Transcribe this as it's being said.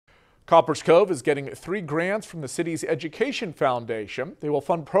Coppers Cove is getting 3 grants from the city's Education Foundation. They will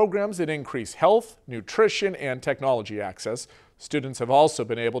fund programs that increase health, nutrition, and technology access. Students have also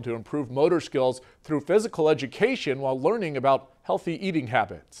been able to improve motor skills through physical education while learning about healthy eating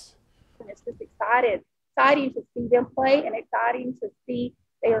habits. It's just exciting to see them play, and exciting to see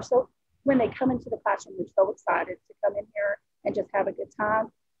when they come into the classroom, they're so excited to come in here and just have a good time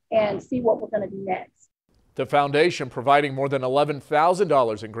and see what we're going to do next. The foundation providing more than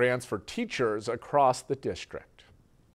 $11,000 in grants for teachers across the district.